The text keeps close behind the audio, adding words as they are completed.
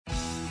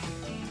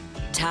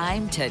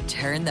Time to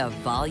turn the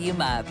volume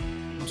up.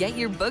 Get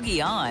your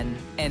boogie on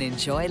and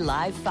enjoy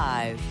Live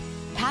 5.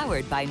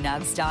 Powered by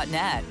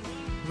Nugs.net.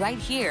 Right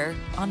here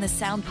on the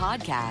Sound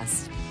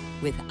Podcast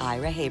with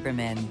Ira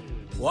Haberman.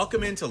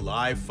 Welcome into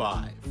Live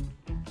 5,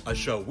 a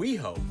show we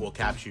hope will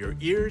capture your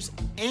ears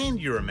and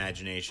your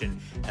imagination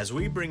as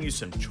we bring you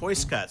some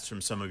choice cuts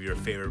from some of your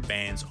favorite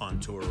bands on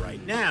tour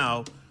right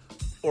now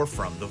or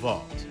from the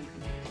vault.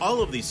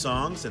 All of these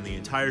songs and the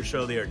entire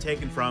show they are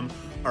taken from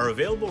are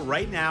available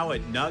right now at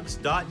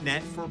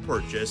Nugs.net for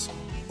purchase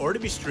or to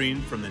be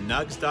streamed from the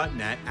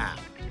Nugs.net app.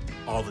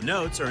 All the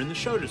notes are in the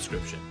show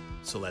description,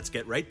 so let's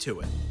get right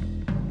to it.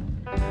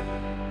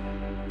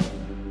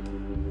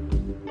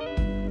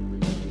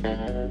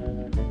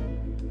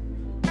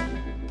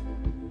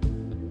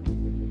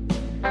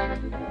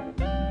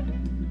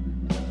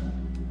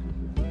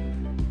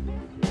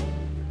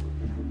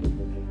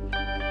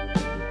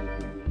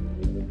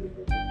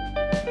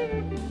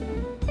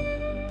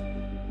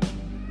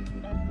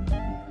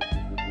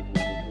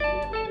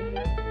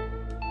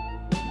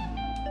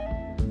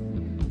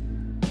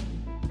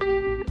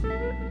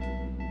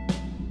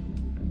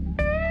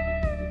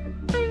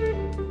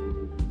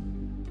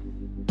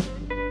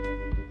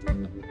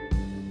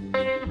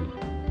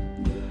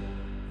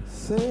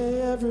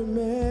 Say every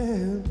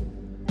man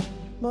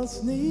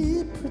must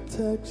need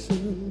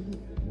protection.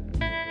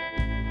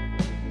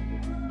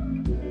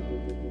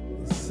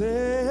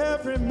 Say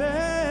every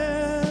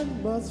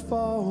man must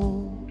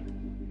fall.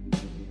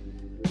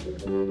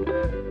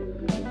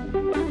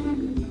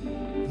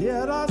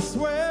 Yet I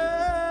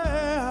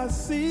swear I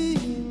see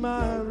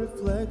my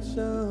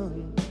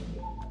reflection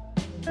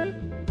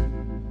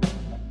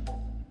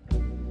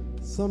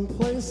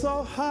someplace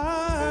so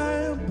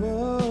high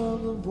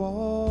above the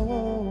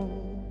wall.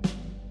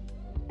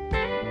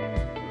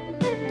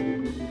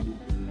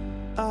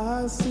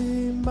 I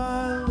see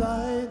my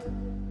light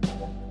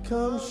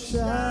come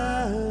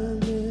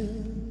shining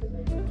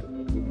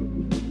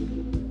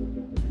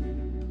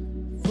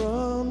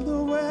from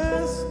the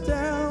west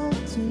down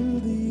to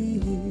the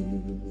east.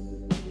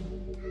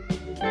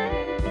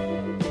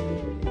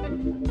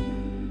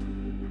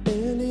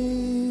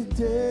 Any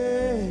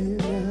day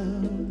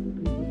now,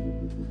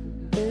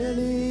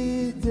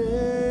 any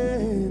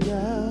day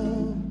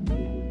now,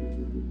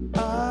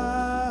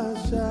 I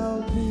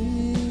shall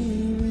be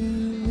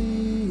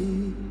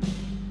relieved.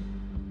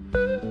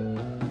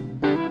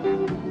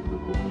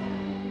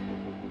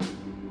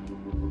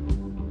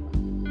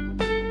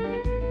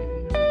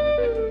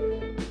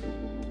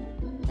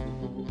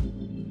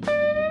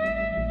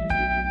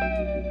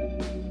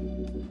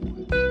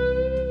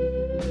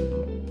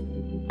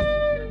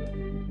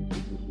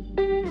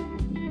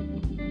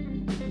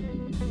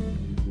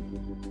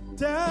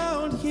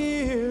 Down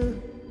here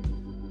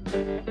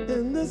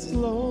in this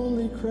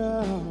lonely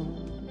crowd,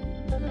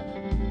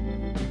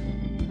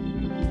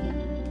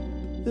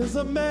 there's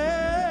a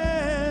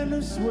man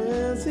who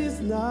swears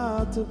he's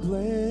not to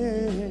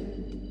blame.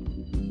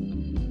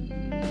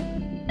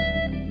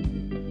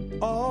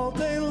 All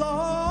day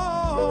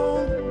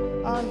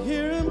long I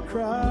hear him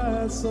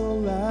cry so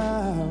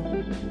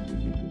loud,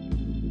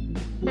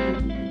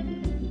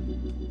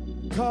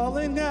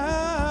 calling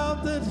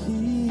out that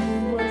he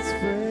was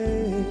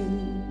framed.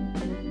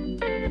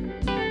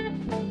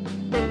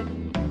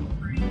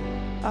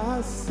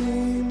 I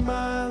see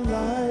my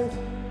light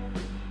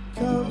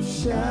come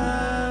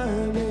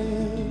shining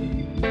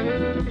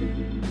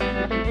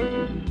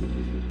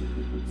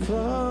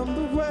from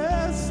the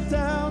west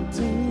down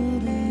to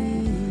the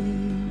east.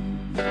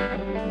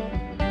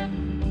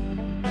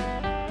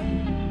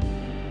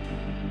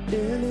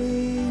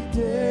 Any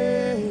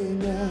day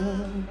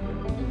now,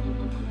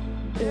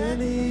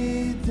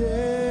 any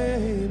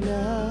day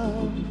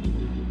now,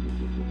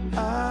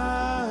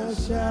 I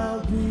shall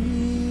be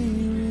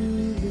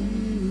relieved.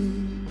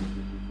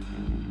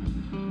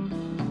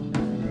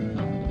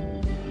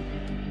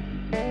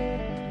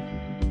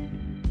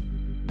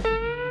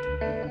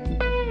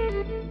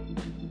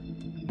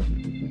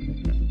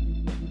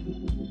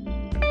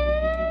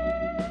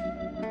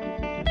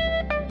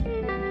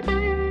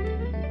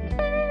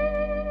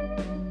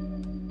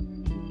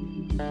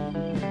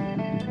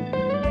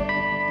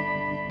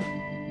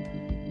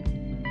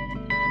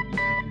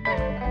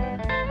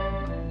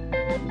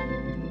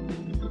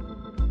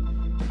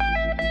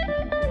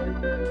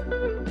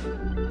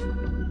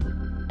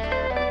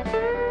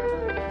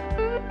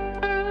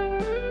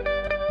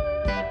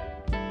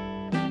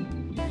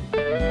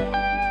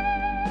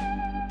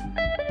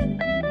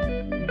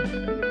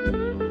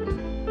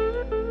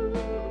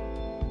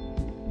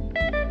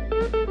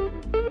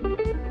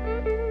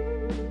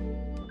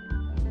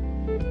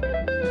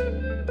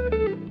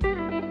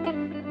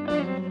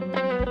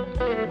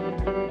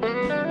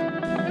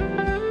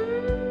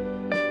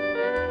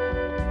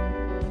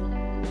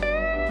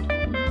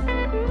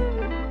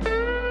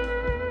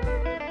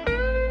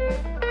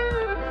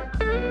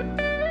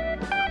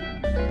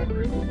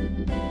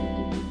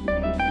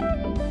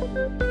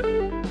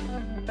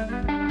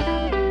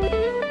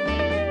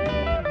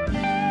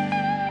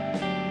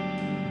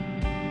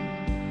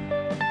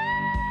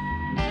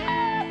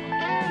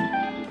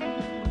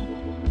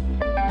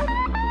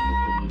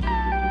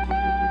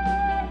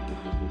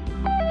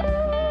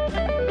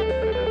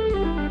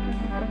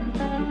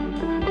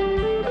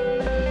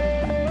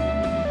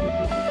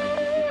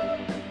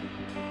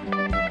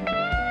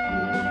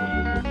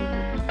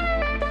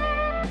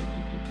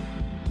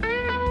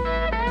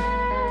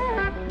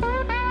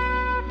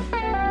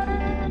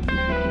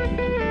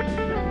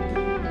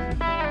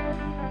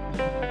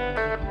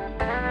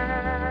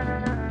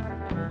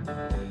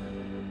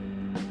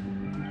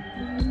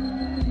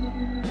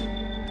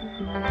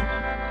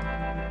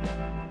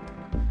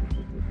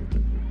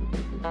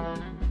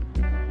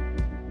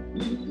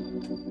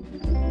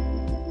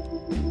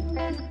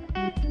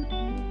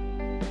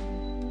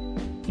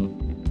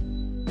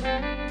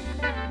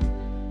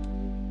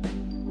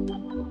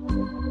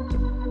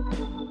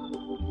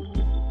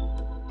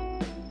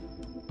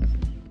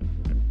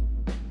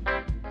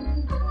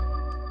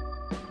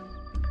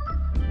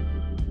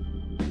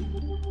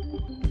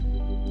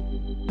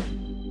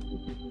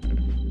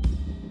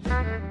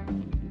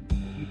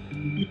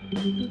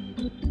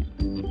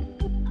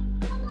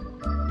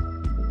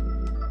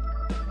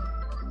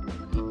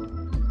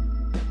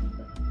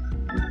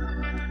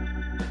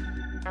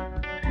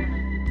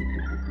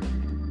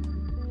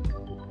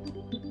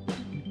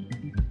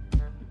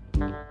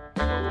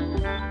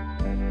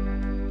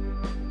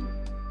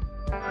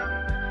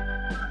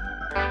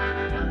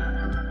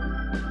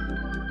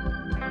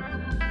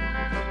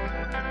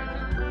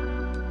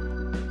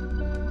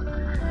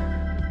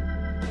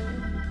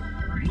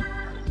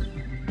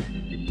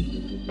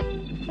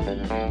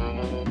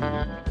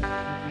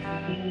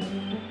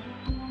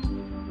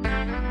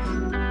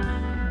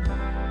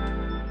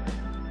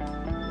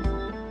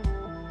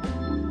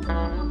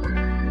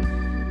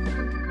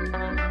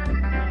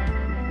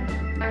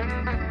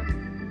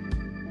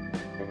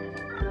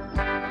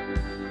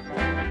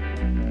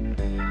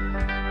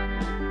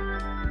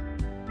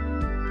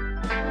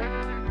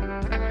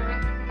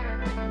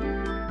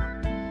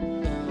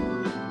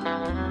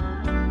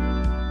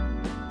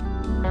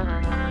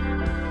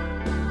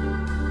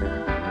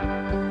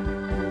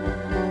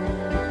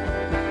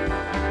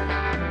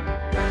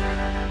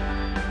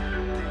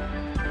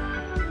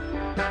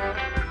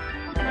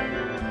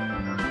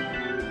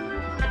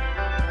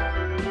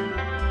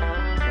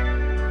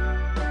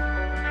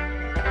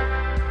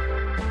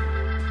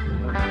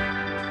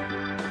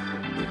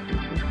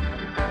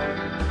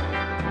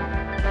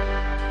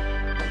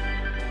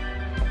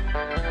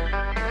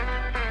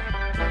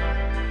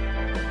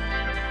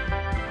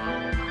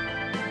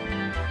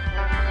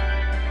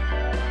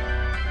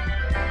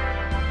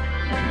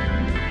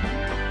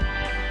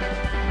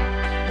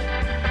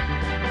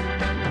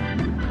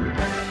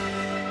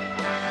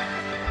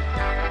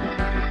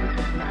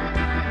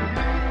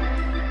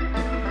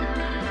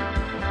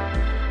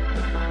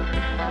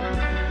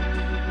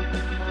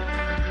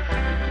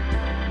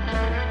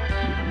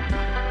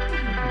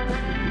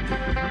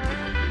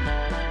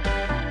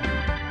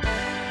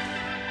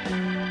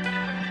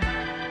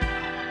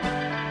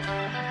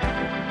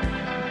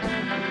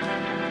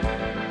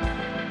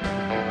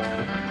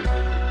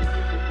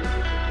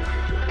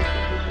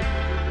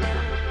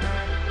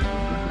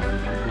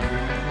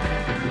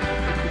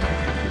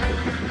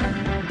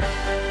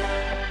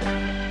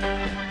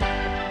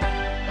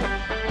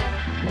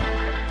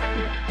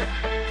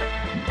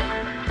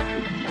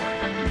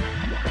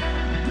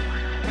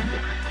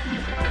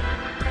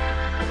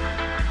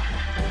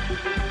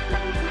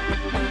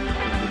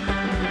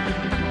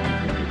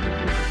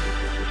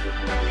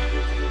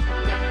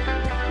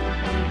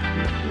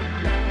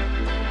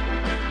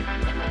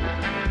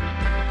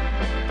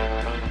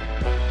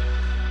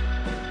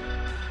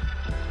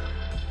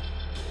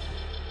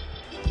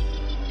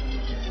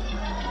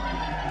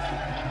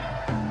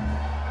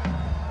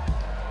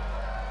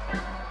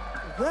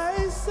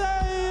 They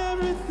say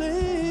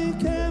everything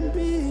can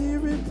be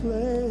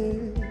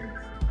replaced,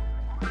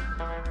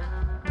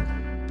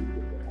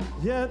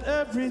 yet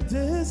every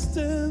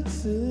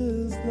distance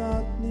is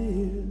not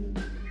near.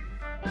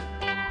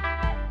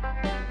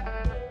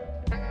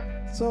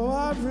 So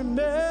I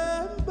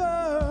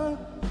remember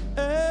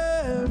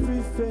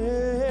every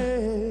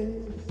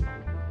face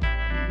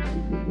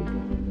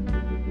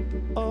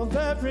of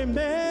every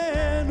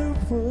man who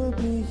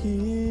put me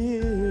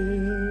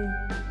here.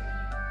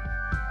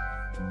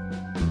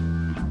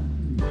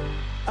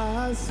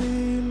 I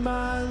see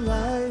my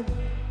light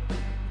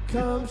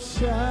come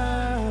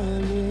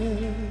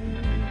shining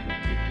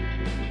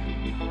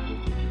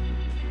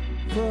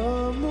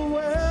from the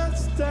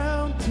west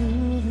down to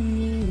the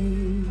east.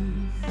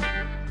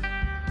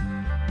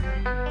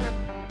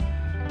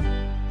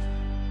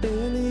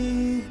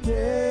 Any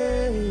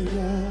day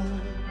now,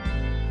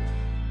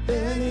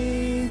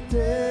 any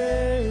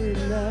day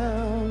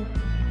now,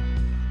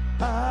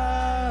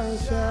 I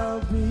shall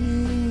be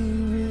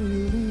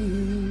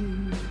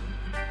relieved.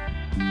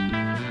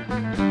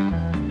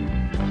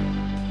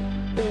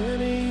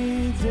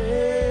 Any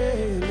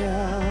day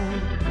now,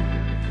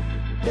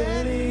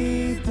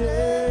 any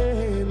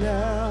day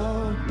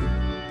now,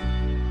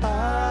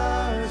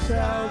 I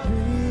shall be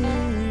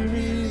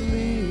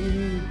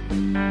relieved.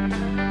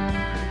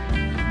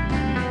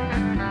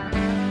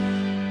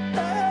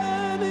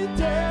 Any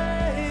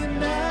day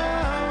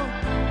now,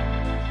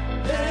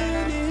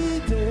 any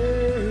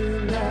day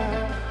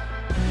now,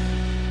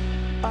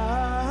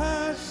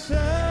 I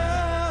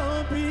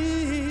shall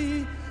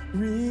be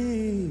relieved.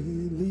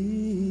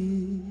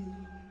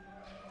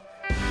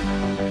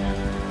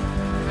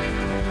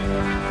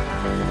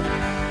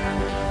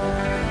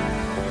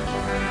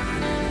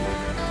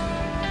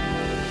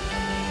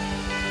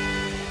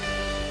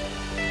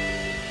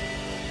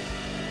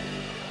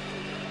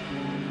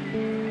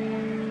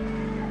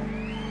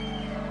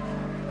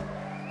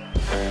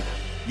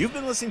 You've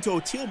been listening to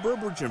Oteil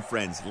Burbridge and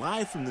Friends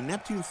live from the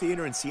Neptune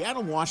Theater in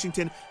Seattle,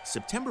 Washington,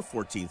 September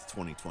 14th,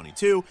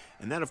 2022.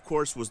 And that, of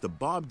course, was the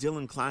Bob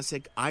Dylan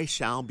classic, I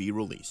Shall Be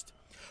Released.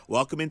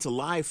 Welcome into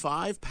Live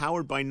 5,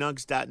 powered by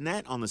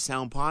Nugs.net on the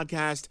Sound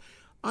Podcast.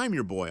 I'm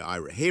your boy,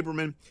 Ira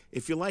Haberman.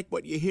 If you like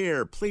what you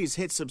hear, please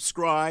hit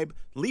subscribe,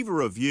 leave a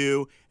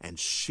review, and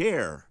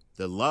share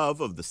the love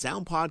of the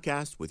Sound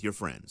Podcast with your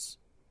friends.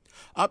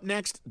 Up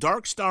next,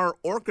 Dark Star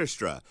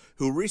Orchestra,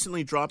 who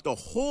recently dropped a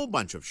whole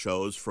bunch of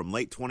shows from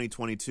late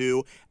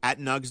 2022 at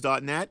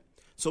nugs.net.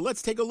 So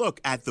let's take a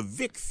look at the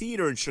Vic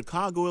Theater in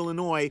Chicago,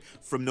 Illinois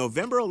from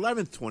November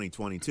 11th,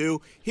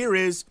 2022. Here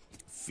is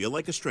Feel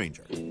Like a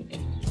Stranger.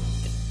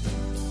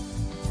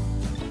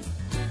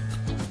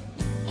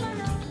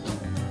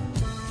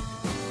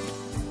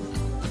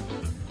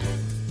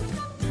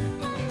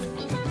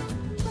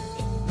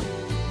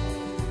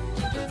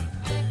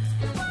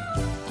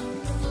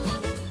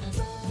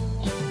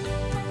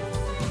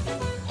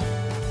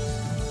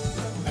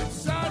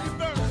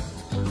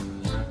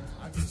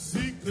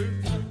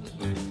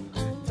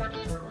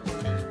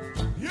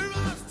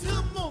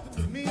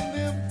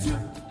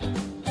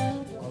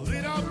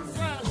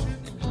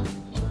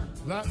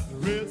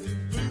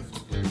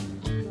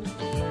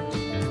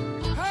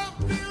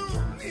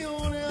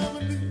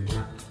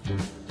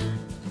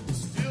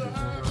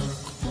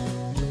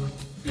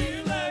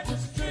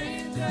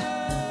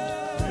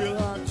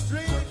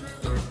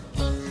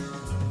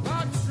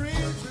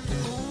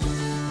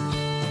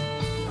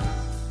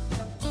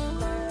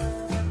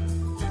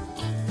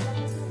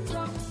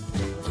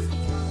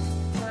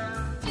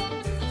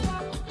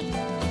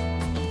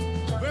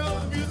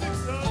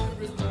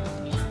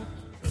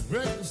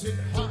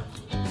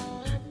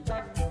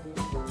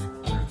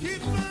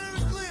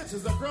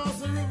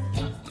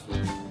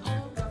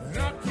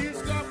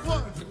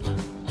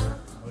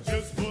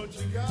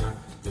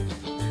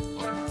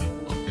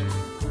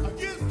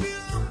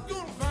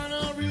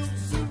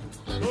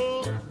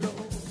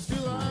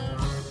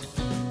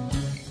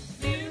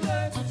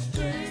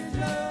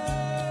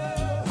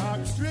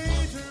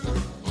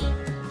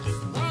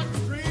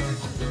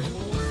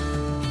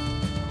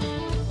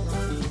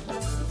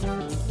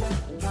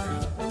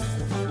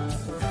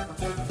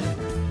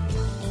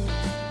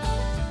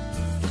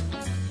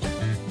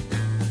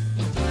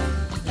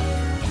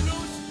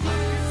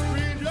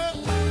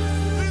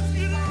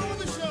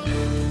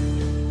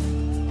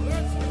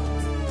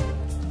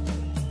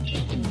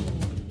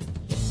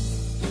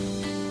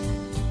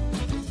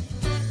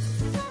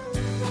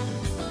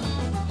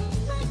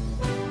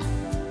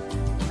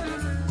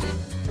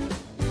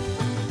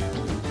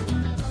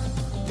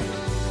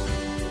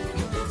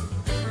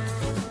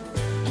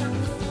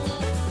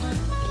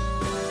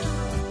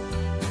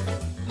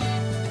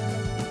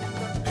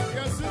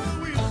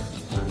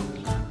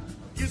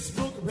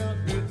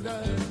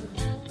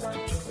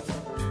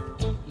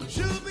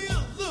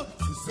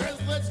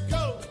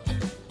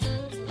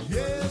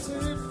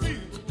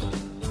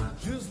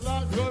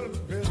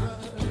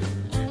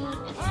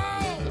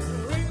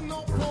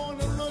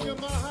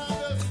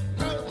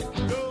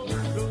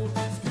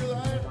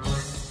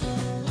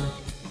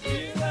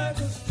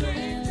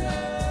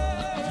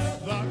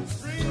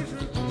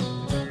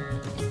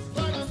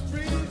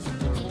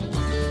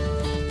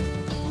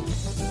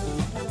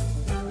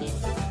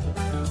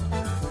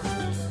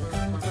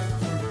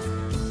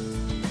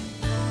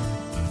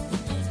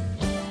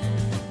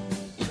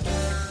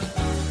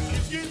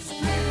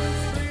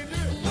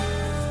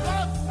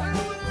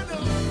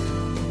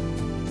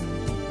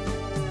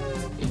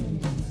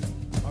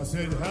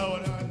 How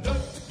would I know?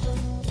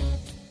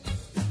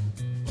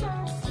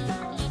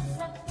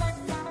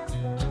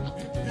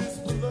 If this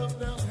was love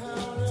now,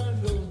 how would I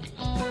know?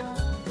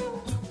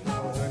 How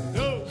would I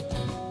know?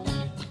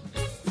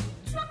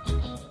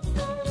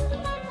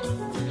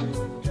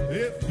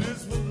 If this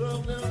was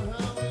love now,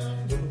 how would I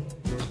know?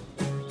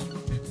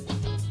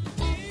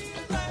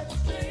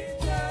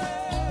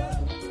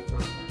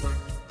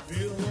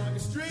 Feel like a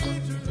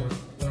stranger.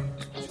 Feel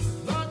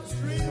like a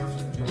stranger.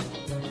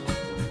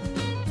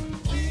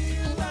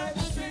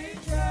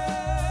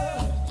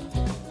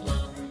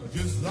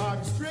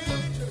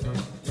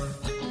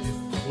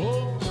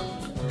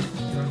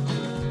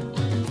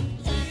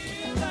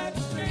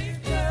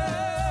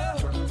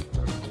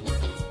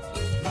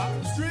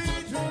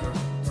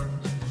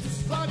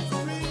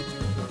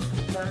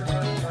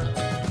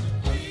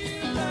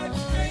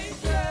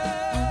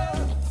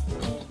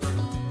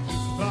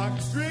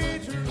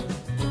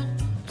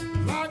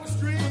 Like a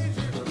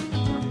stranger.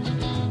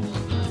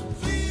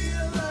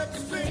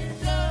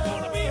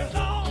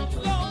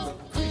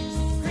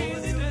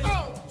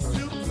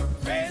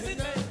 Crazy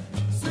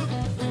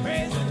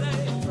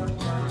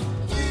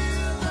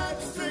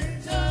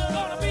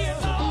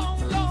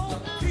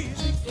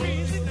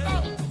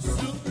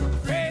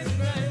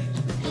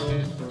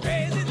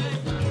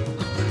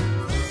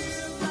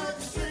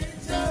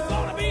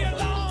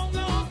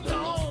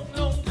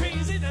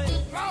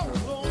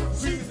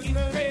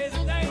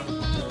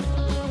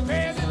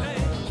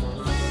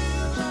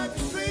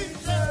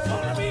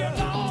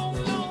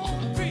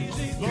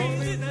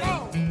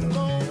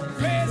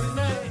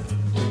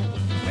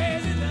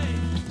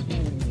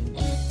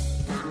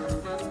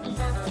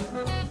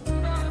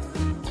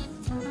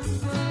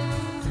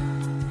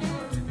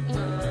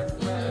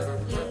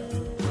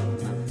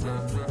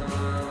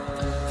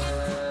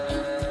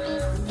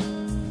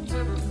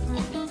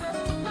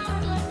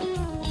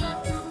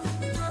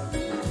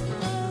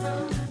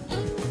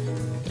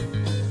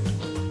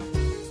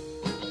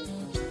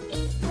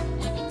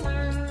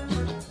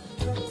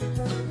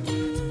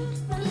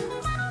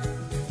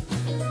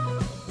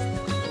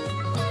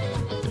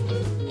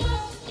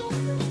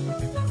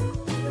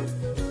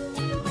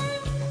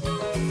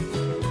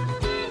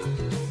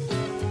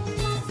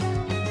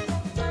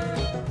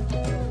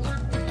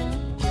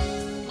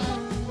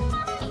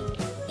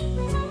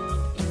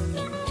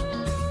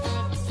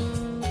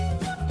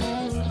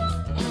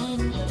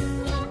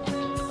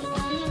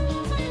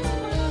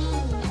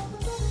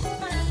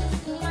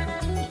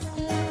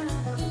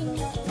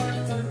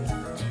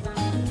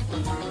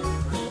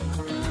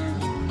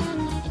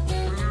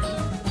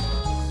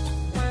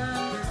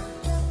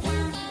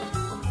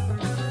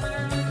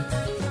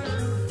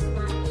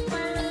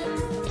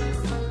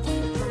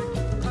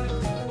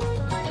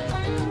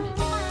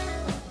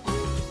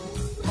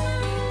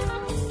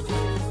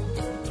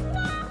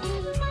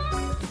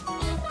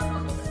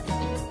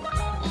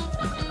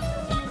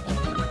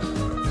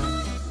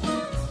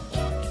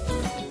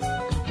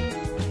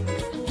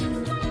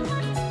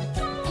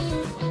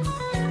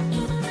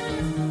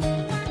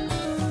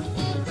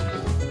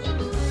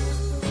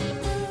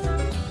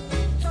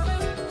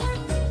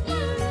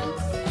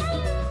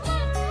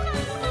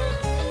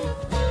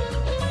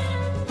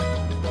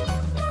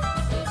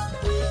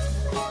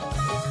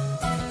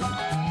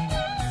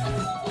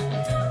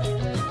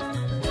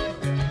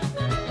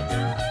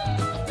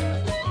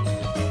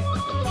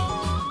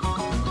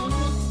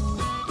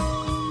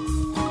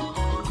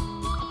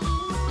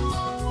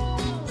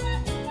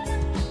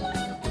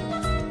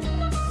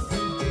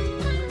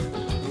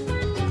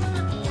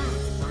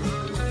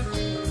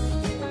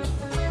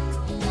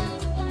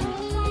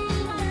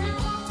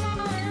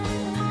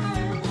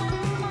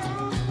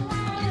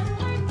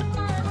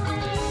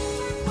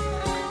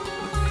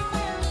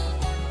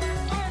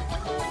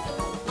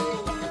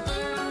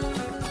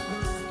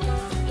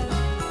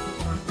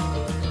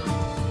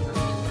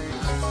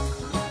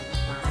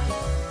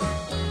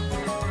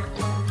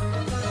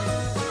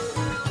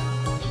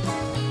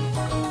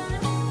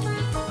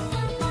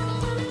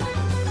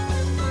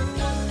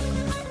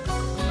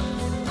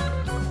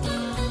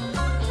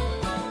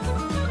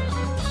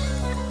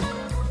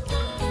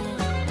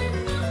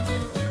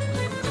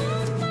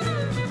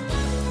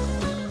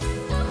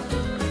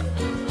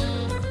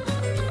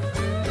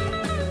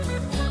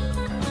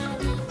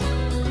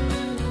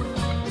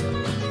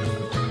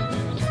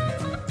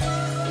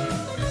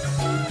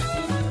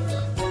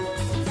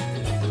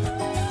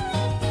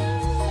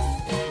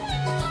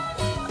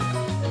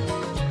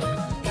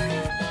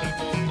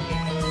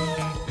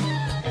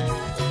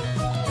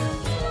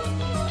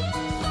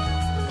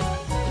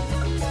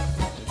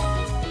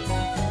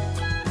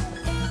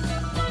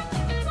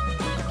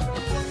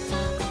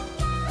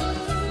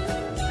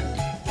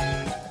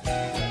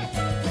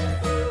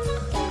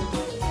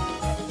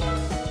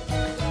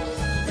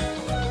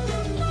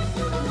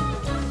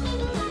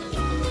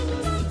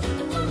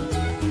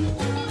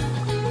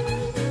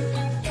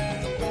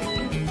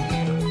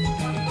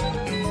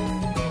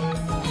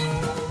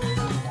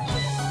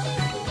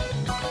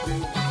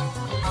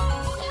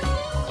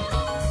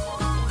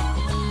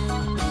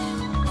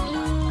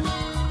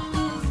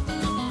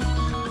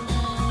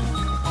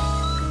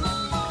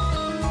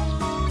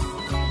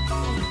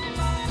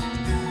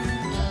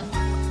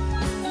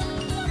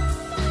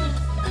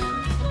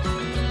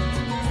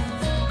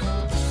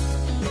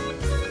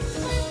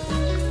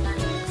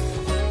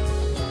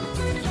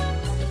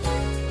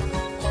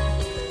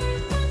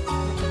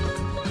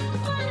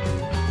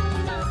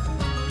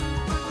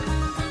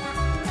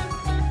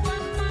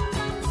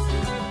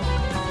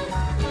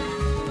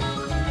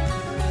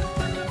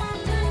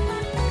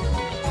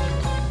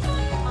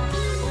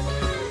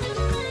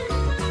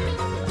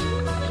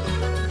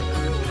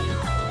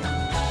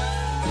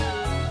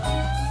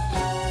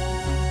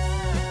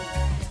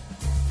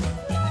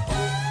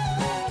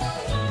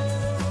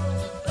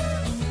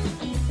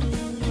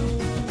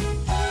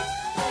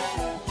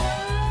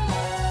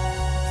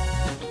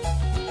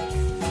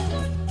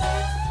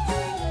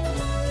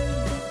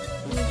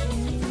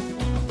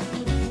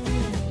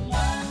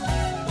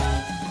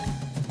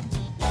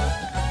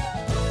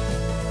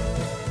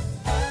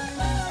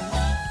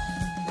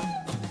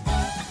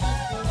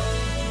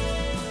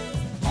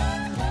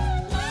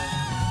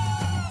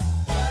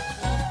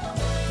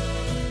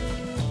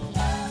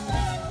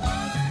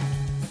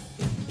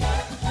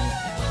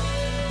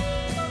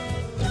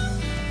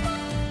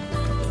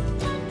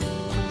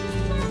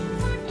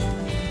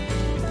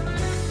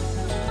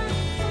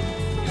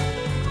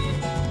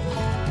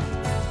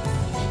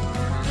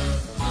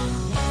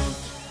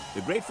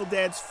Grateful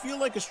Dead's Feel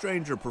Like a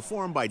Stranger,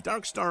 performed by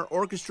Dark Star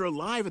Orchestra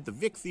live at the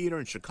Vic Theater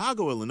in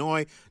Chicago,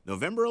 Illinois,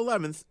 November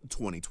 11th,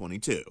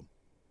 2022.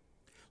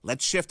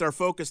 Let's shift our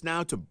focus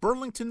now to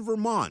Burlington,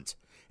 Vermont,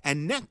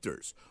 and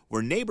Nectar's,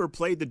 where Neighbor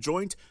played the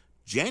joint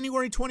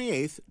January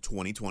 28th,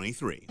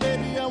 2023.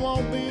 Baby, I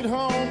won't be at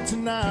home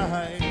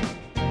tonight.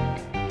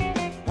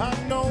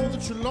 I know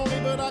that you're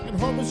lonely, but I can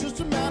hope it's just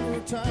a matter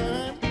of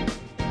time.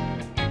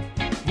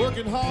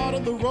 Working hard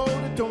on the road,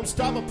 and don't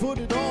stop or put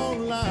it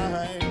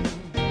online.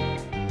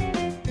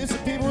 It's the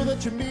people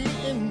that you meet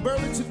in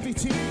Burlington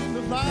VT.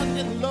 The line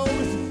getting low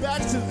as the back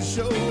to the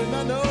show, and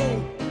I know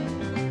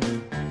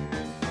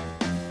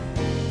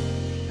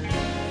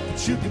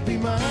that you could be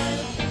mine.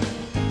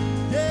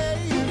 Yeah,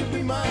 you could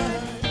be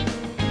mine.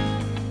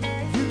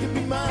 You could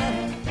be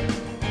mine.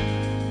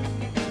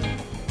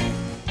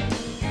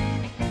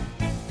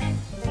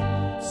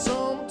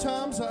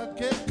 Sometimes I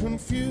get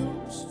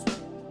confused.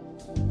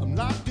 I'm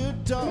like a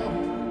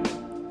dog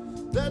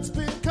that's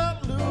been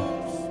cut loose.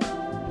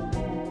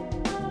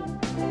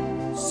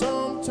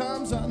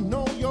 Sometimes I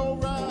know you're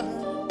right,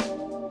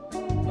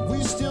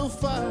 we still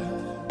fight,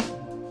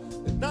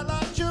 and I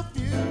like your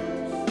views.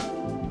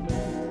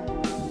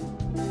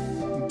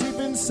 Deep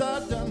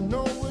inside I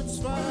know it's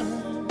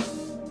fine.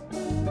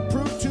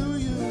 Prove to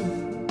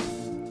you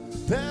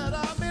that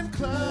I'm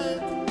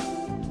inclined.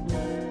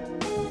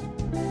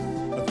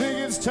 I think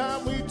it's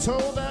time we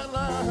told that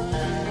line.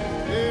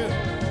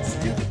 Yeah, so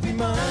you could be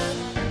mine.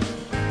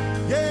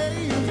 Yeah,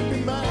 you could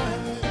be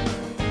mine.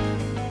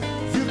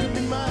 You could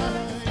be mine.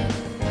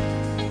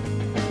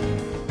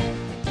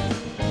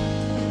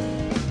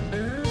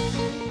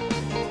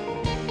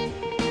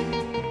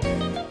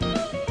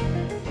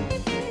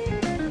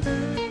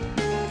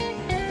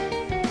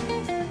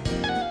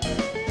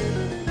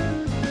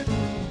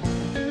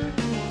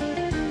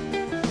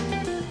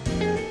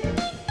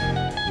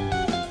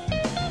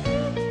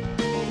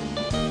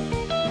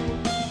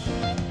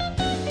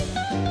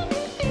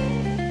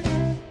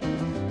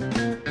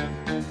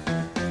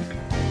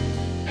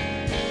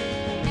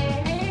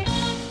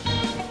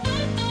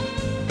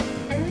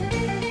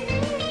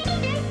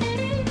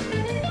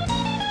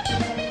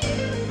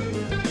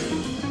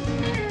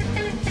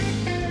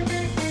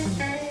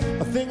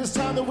 I think it's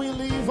time that we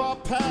leave our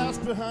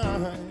past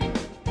behind.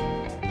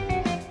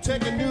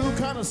 Take a new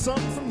kind of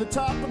something from the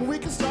top and we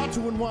can start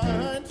to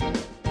unwind.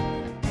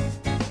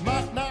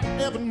 Might not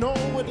ever know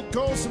where to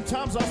go,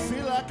 sometimes I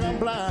feel like I'm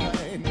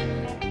blind.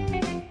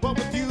 But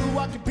with you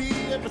I could be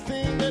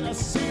everything that I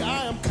see.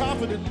 I am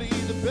confidently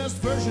the best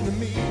version of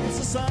me. It's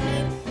a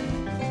sign.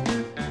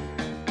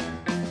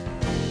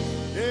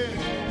 Yeah,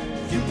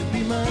 you could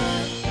be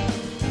mine.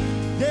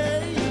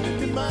 Yeah, you could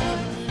be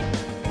mine.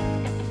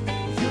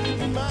 You could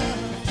be mine.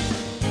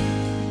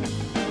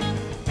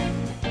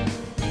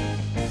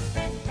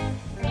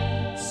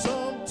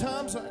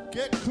 Sometimes I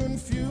get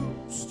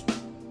confused.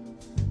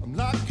 I'm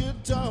like a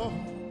dog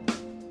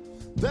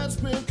that's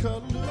been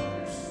cut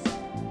loose.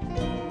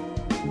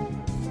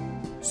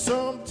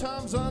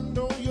 Sometimes I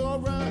know you're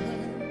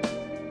right,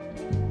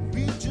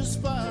 we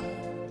just fight,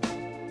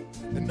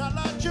 and I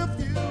like your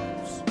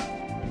views.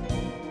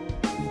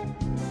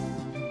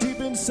 Deep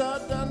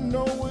inside I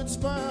know it's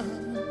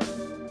fine.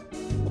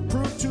 I'll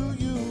prove to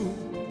you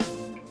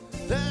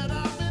that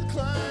I'm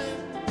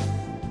inclined.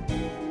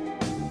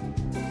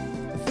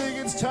 I think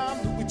it's time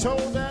that we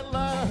told that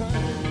line.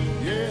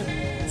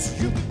 Yeah, so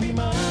you could be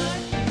mine.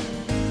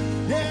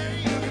 Yeah,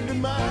 you could be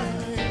mine.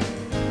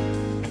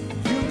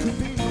 You could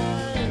be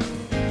mine.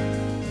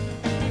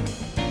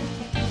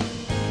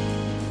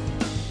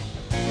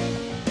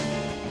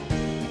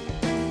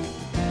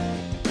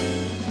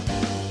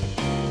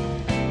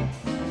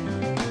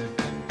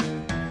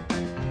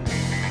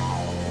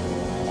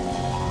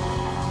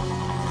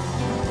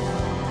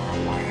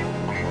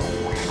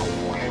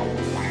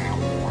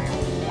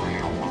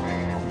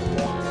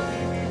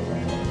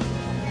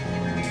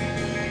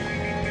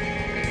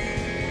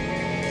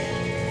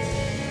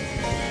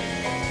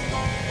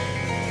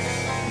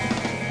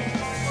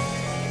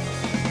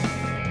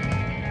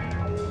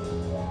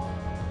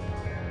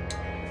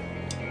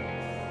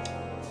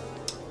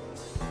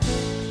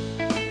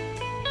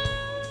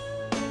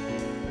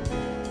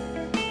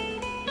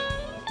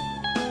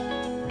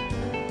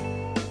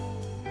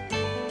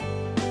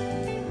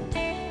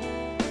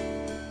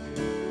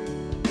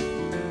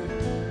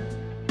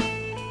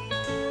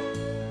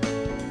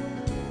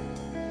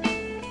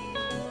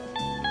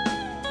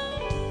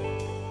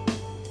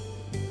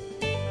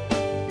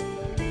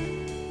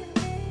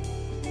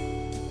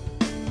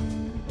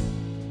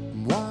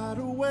 I'm wide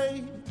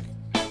awake.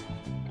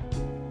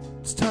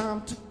 It's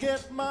time to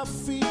get my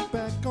feet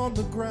back on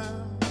the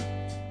ground.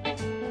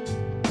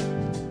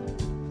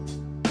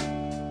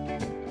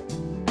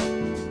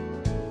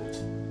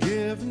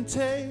 Give and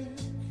take.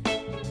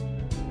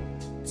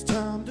 It's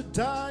time to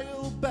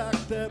dial back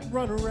that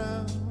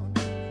runaround.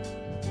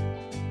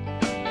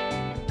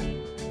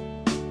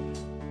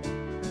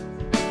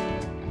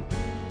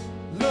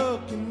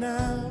 Looking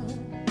out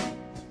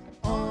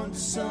on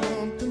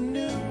something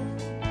new.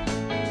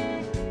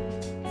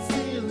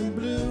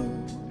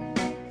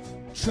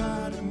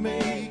 try to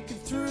make it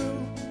through.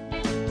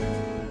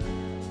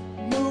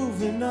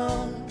 Moving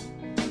on,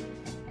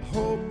 I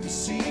hope you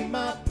see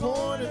my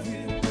point of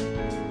view.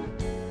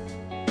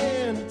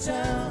 In a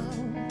town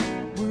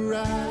where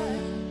I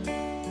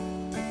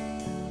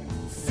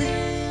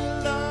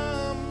feel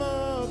I'm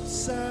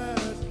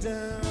upside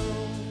down.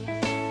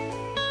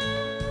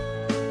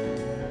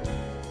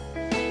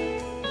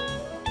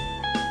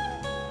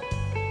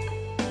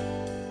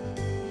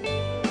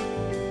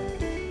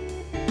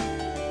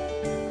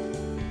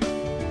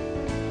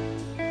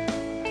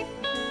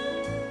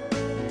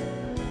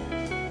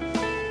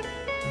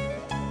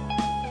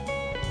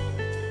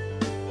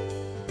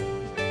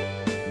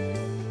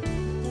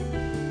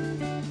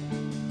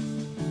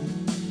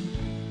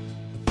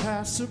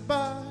 Passerby,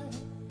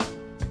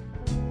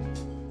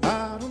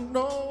 I don't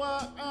know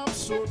why I'm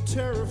so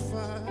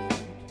terrified.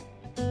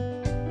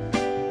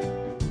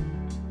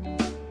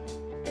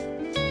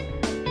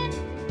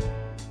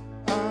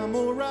 I'm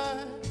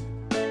alright,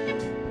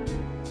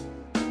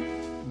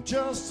 I'm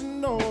just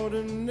an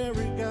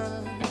ordinary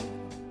guy.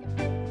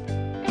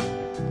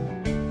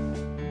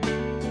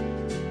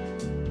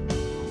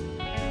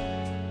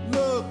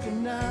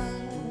 Looking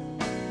out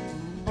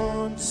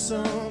on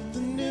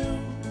something new.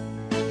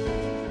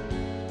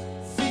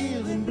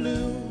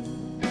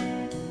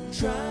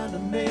 Trying to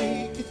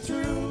make it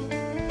through.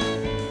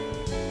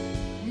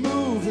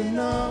 Moving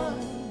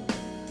on,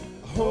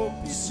 I hope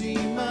you see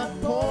my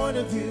point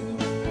of view.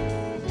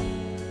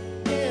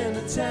 In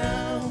a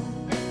town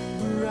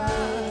where I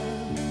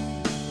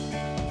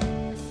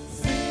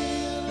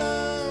feel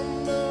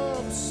I'm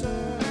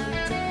upside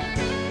down.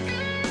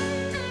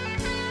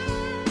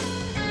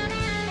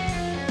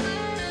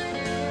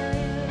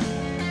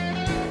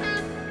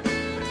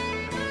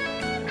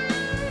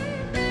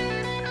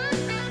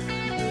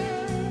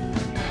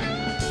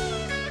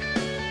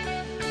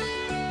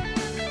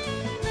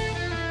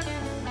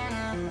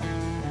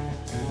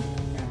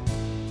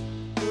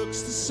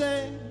 Looks the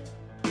same,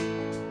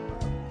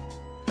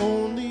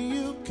 only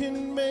you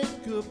can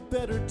make a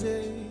better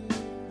day.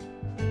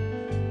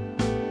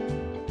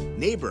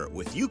 Neighbor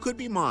with You Could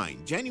Be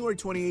Mine, January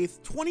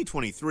 28th,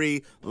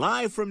 2023,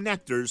 live from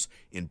Nectar's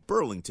in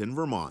Burlington,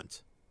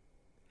 Vermont.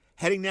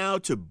 Heading now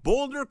to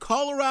Boulder,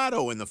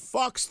 Colorado in the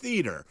Fox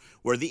Theater,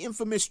 where the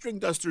infamous String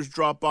Dusters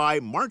drop by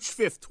March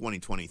 5th,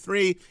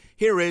 2023.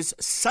 Here is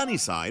Sunny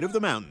Side of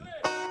the Mountain.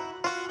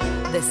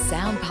 The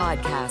Sound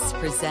Podcast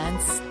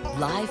presents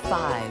Live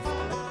 5,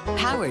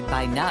 powered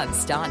by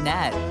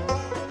Nugs.net.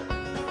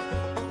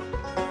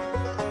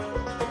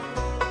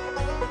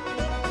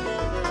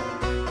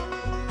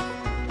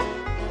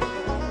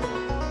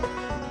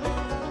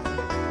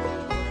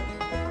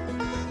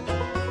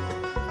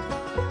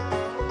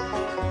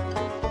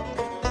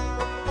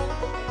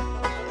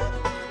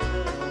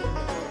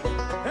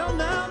 Hell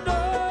now,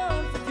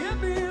 don't forget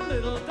me,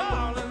 little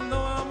darling, though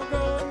I'm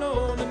growing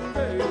old and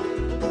gray.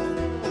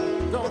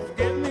 Don't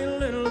forget me,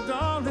 little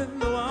darling,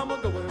 though I'm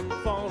going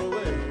far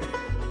away.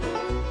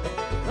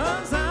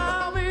 'Cause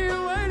I'll be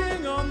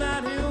waiting on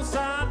that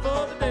hillside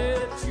for the day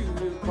that you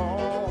will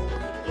call.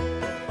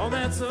 On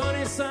that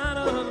sunny side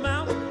of the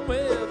mountain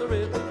where the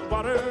red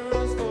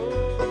waters flow.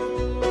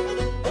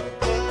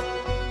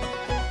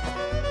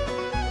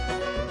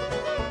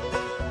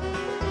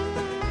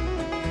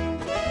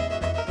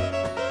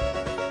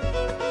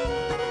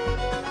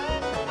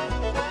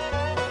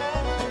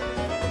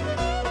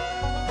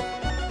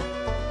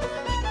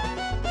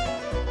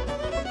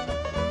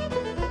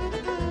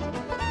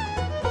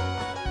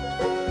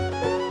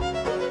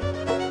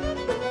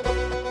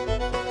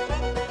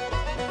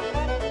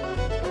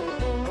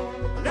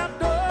 Now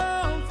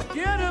don't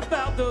forget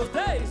about those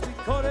days we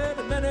courted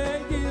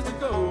many years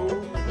ago.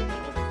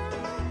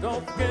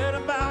 Don't forget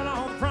about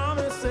all the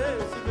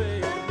promises you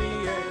made to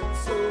me and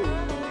so.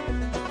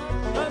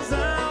 'Cause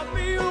I'll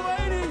be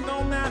waiting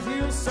on that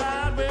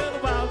hillside where the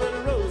wild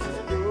little roses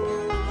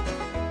grow.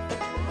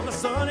 On the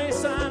sunny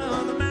side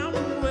of the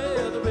mountain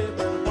where the red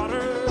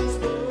waters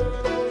flow.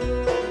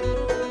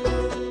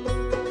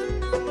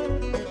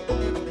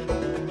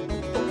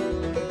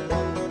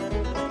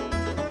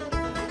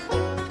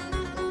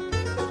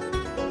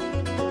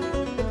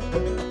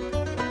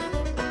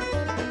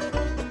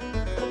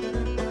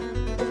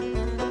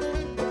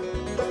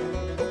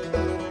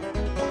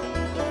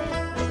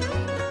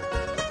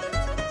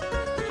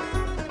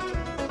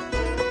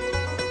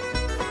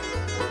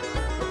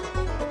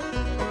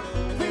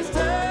 Please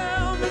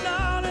tell me,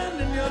 darling,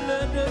 in your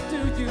letters, do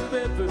you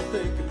ever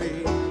think of me?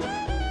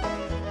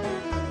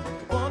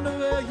 Wonder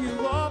where you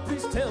are,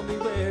 please tell me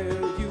where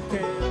you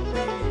can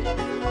be.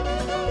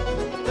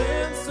 It's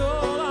been so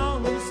long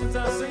since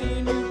I've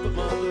seen you, but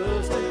my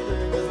love still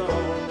lingers on.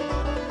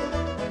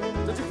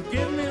 Don't you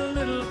forgive me,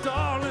 little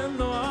darling,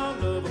 though our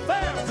love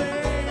affair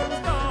seems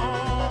gone.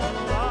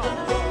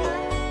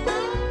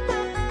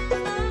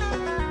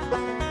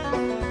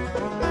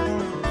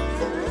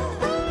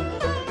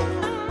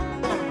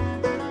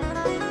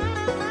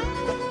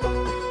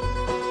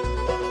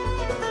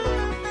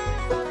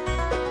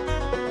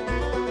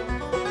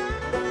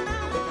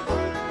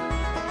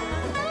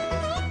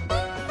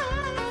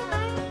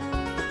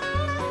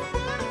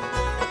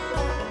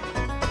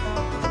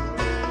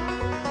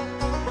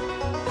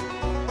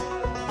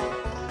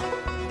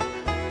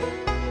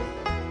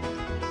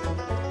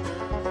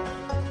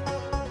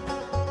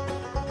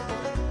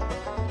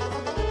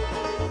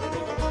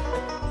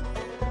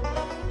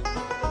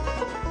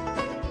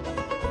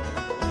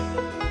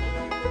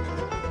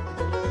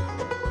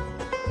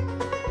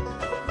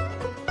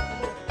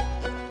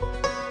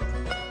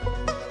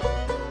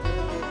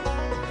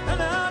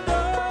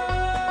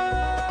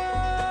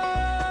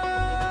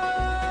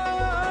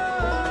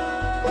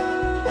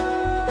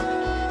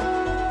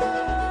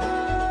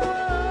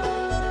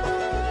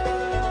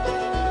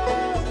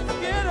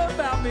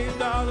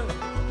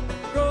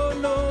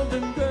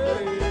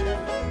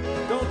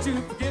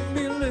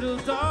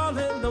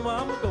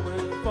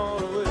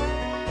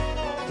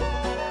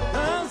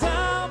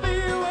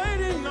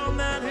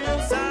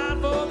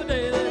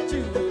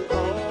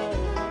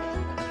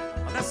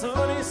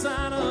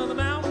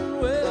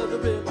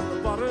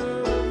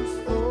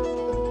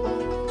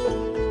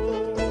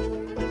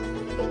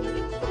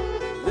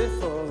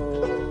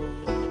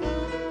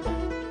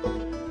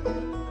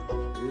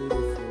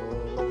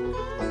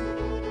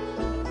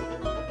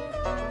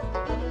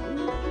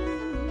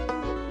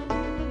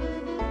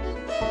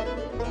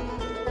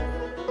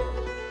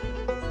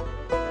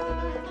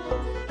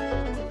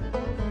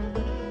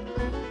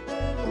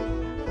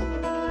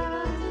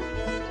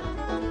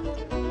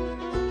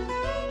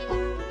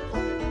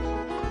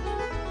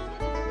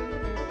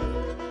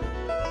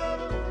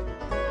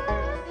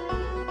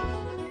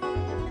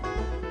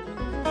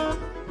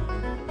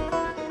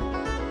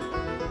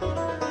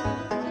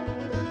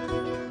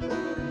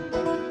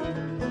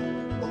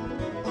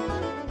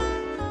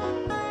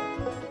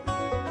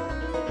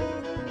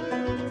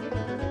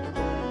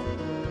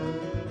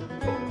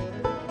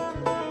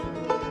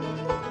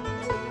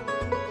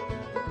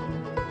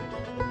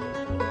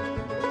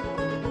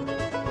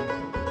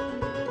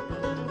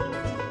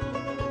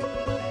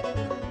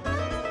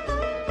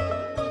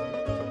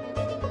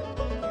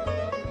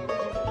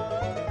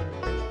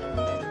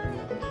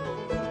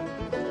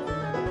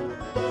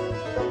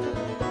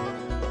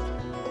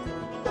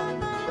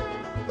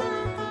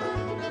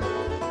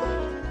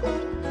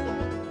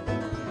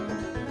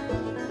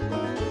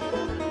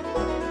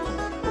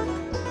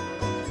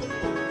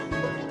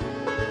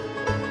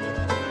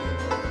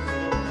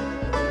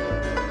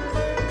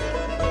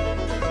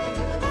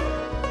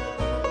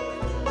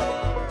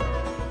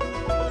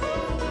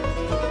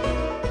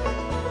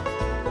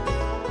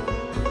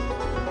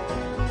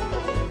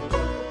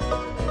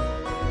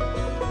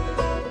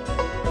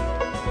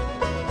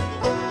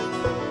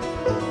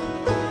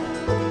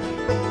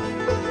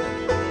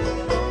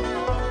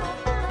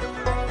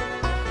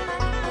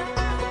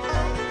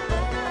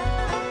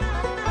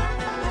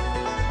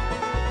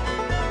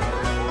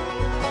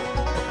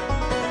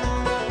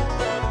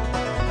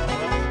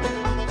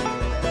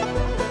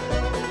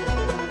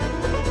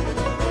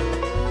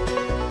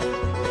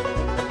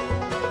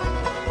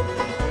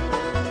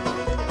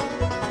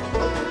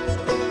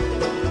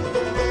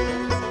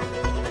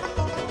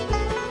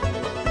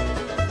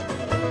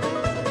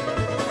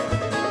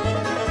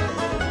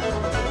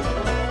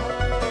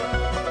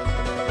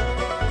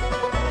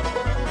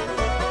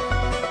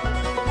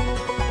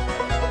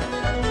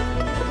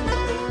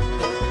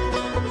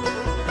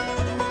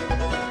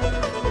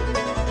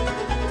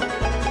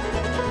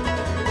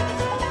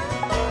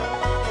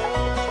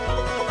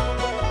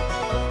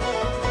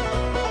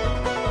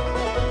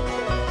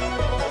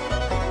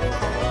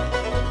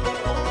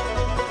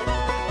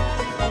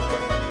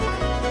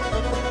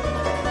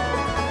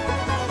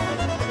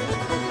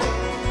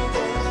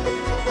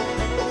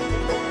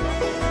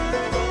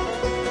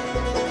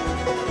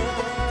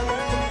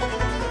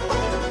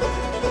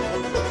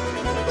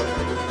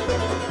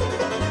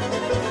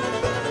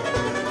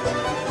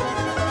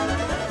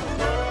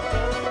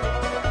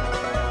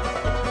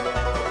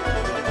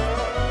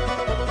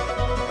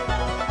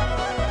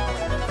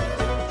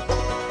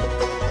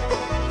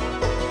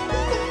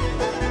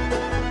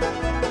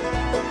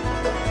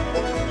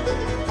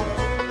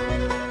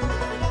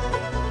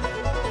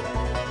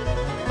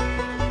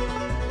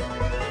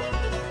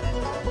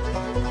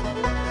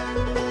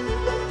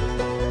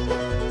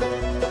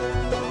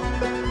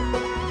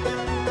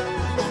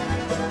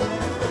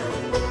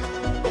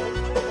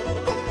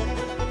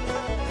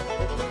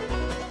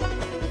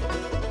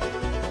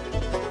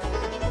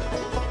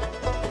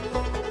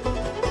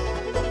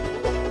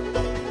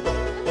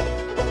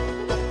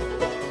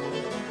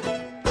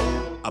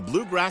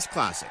 Bluegrass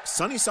Classic,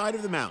 Sunny Side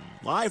of the Mountain,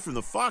 live from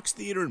the Fox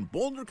Theater in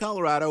Boulder,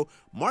 Colorado,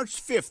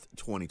 March 5th,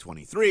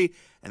 2023,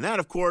 and that,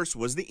 of course,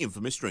 was the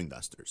infamous String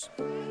Dusters.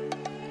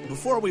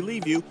 Before we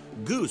leave you,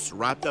 Goose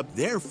wrapped up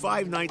their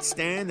 5-night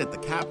stand at the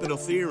Capitol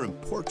Theater in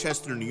Port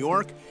Chester, New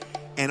York,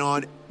 and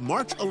on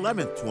March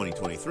 11th,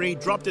 2023,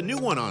 dropped a new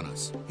one on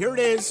us. Here it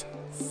is,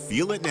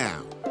 Feel It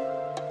Now.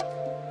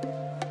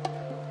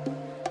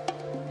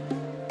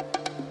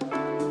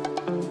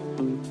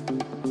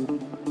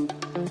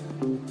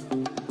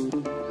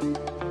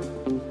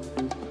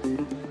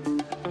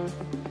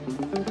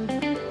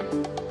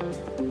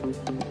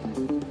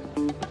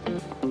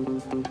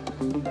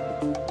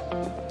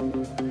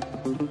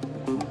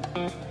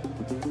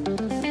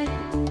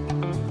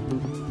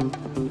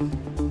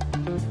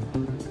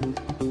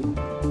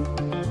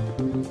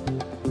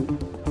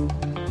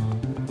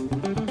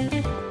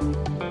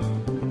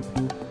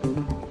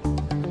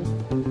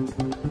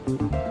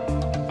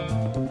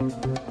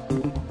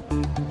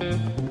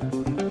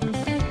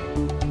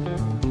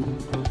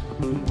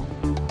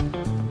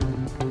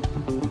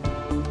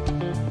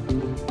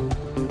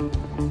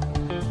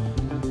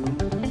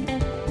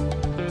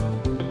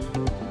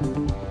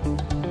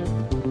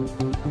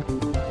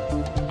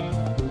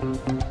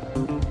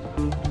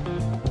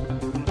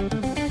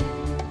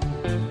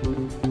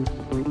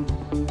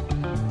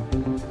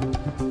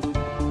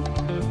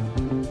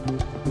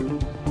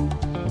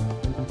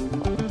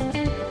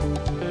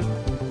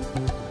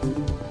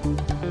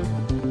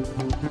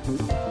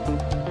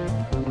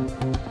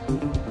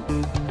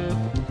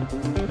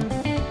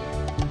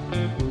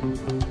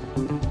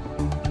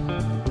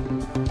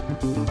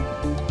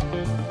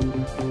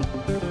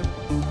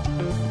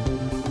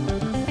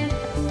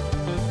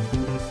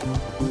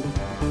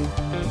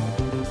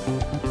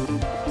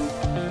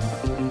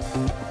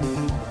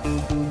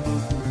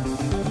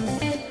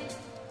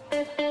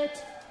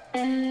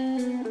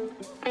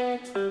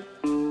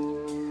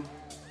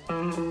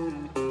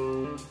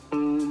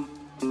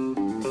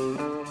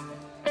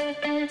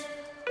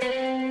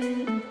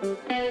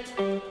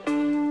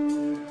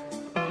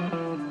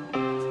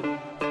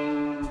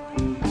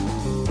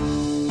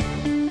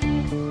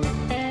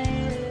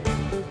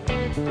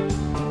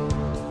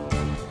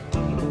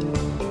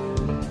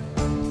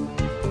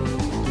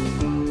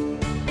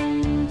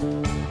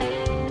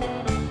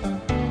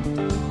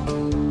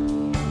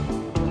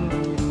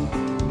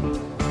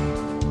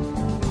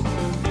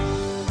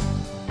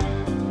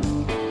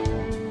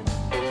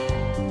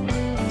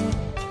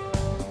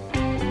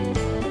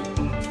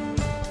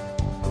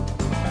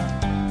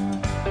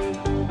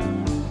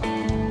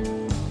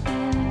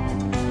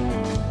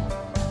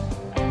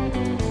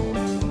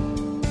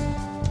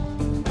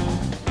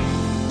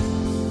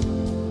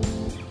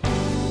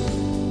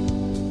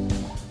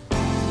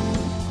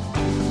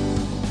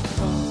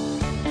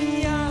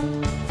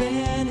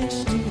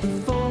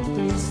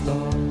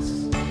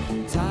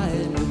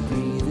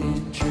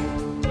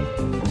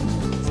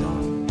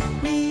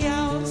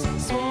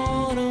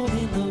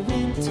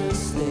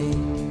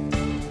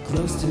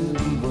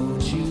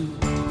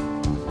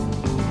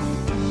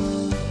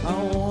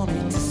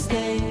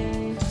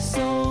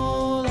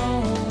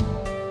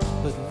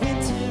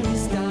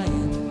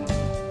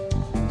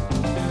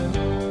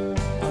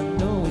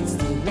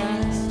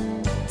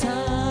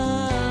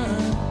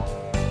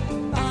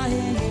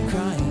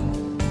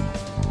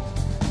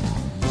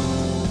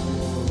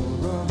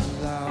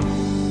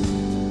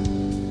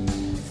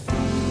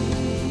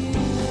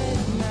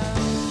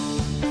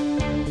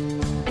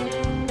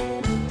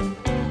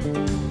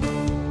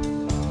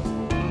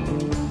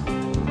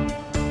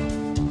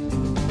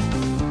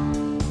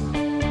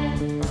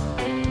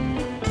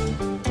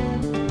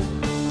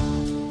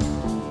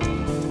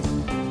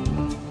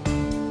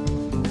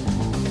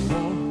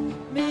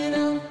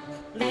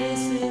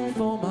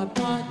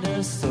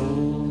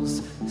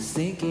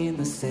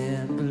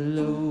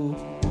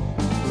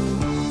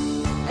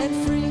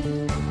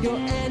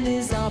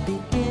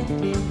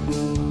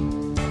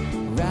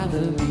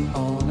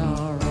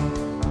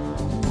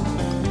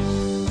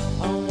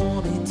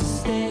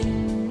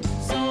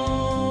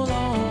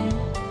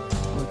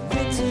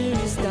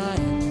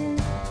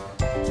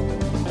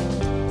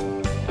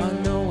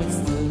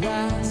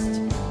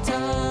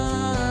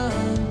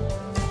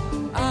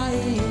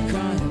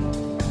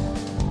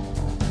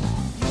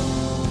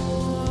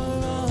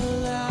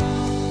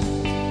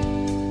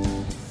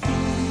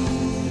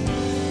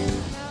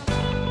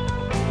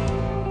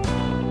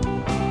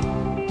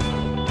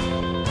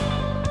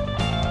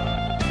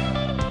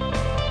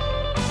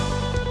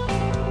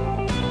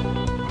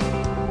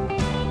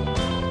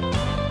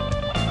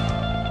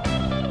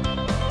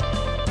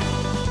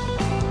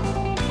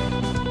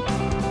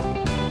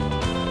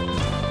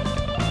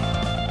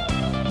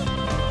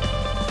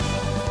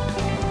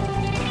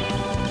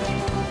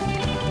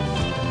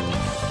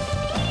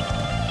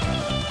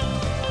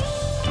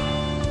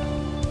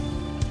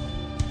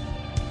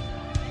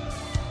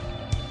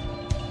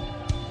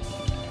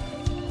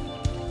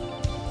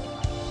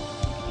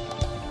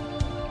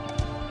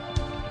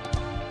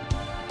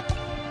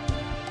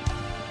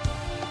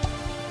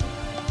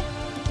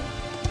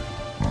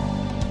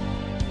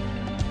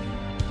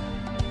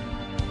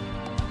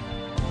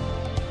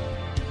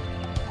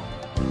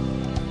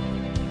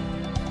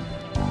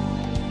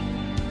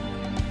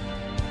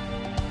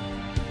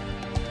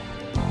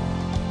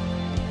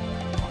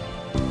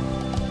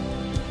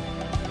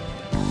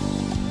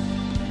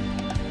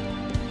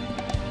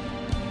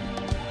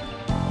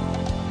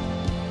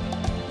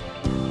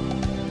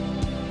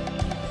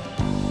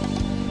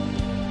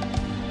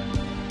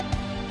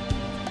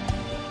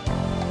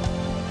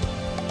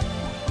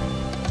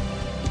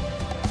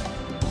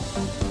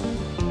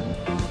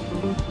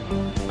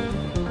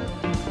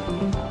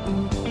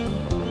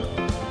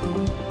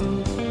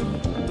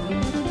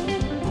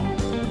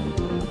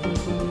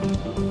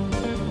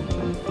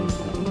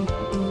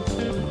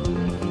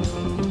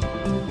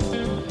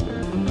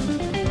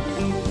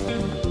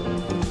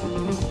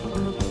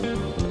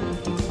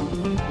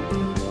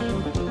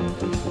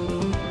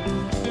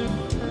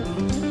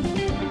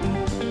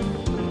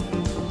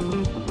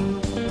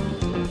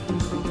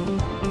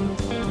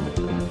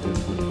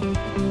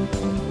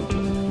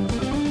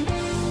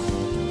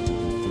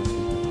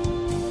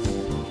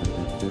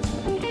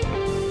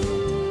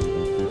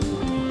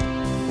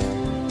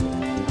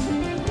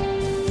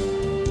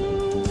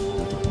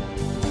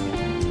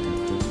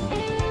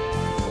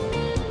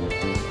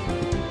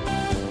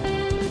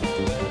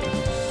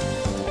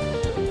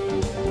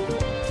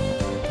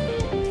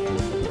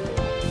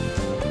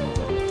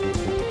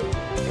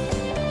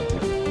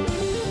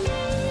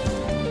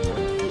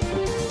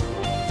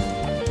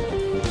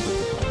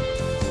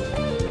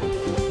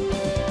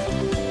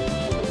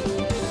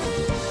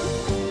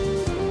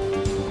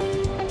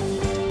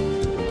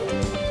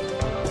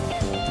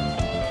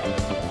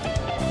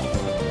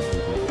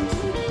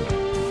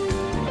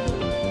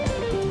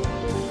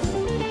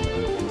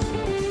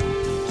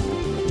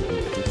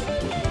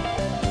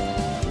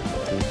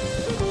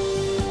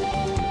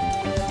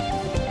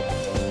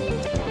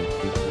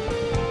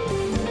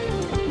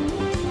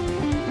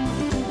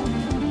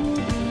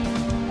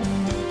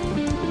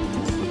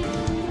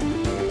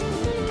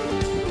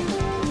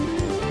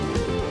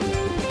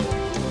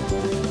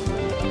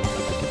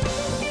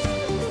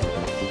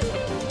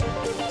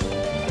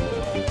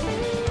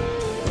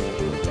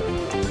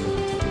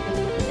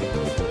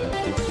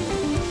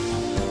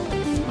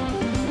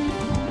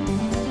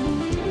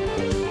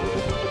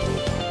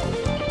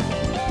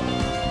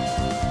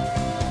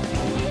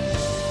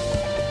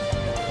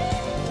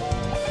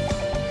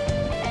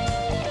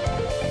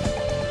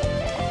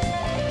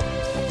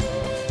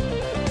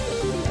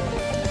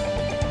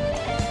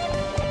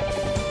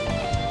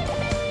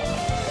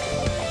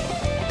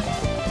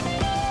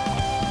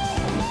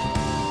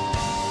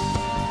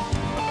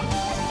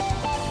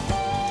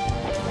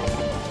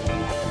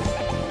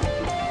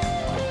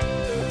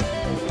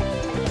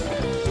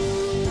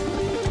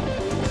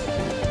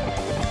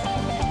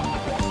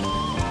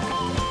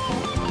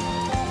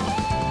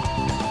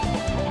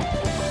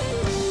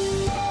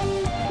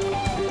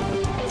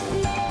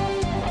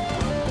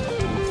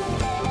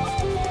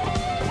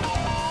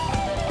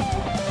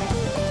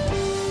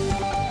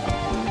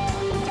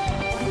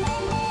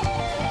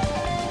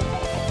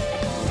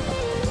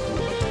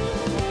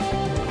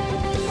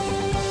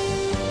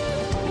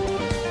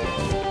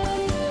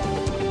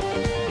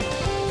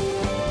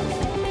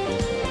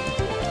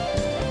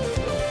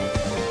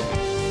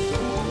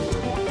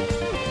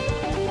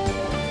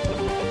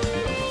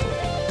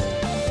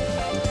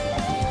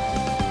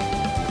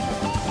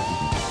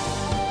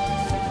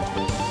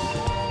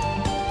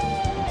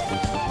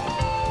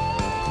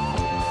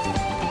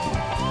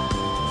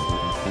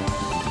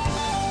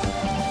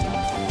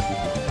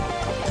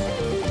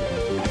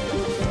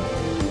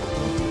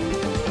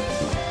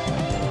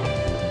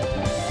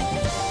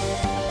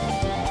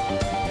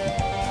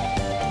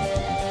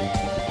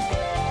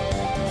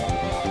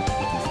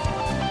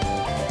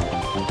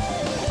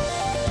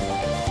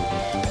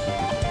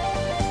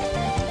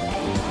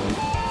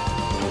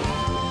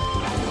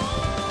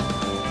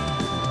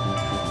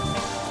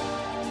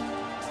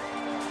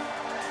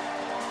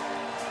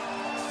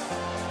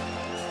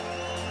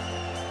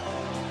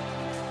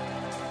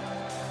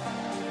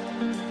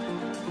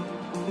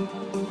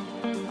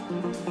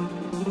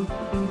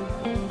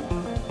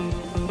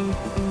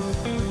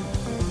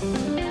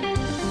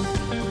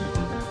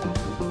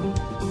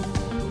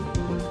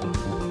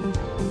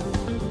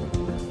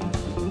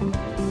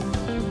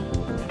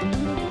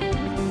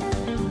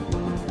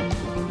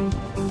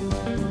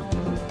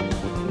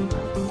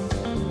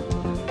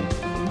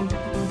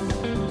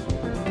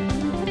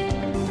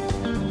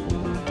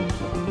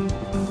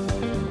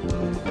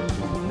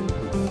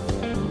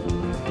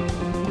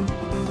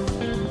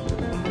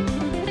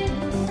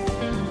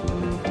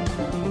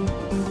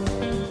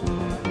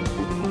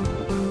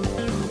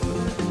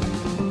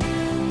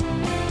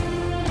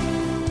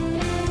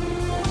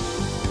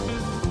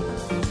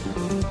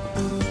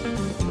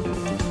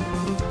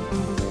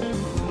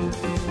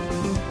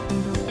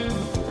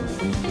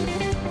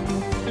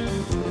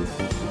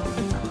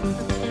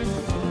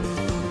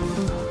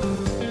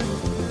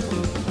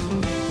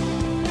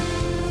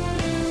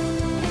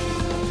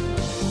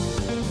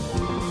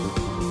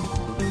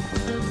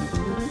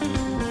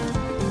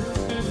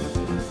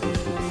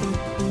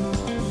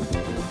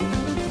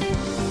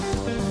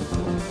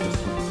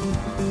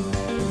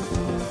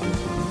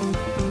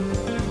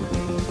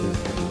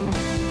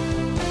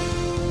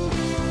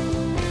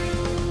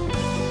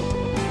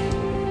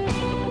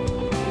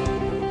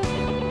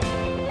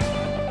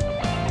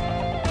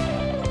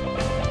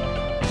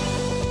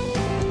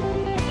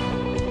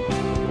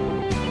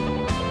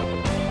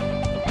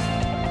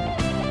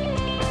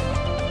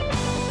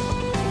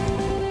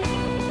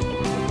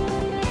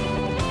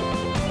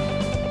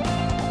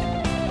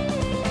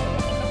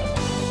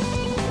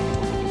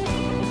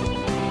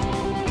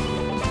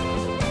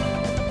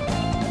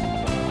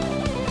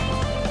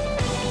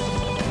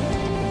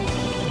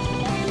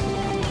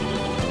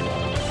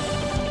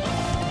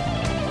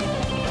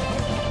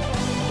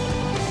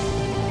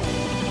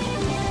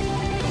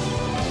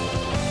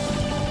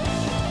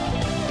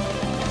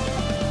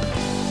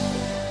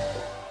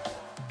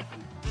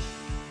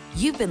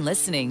 You've been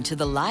listening to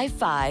the Live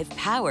 5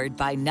 powered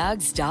by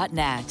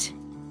Nugs.net.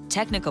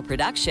 Technical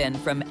production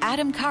from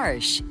Adam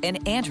Karsh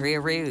and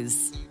Andrea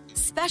Ruse.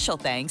 Special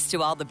thanks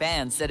to all the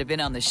bands that have been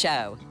on the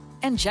show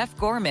and Jeff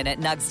Gorman at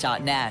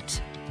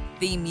Nugs.net.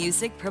 Theme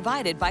music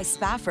provided by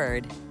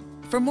Spafford.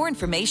 For more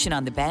information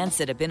on the bands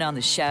that have been on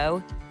the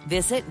show,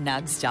 visit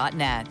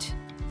Nugs.net.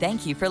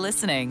 Thank you for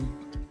listening.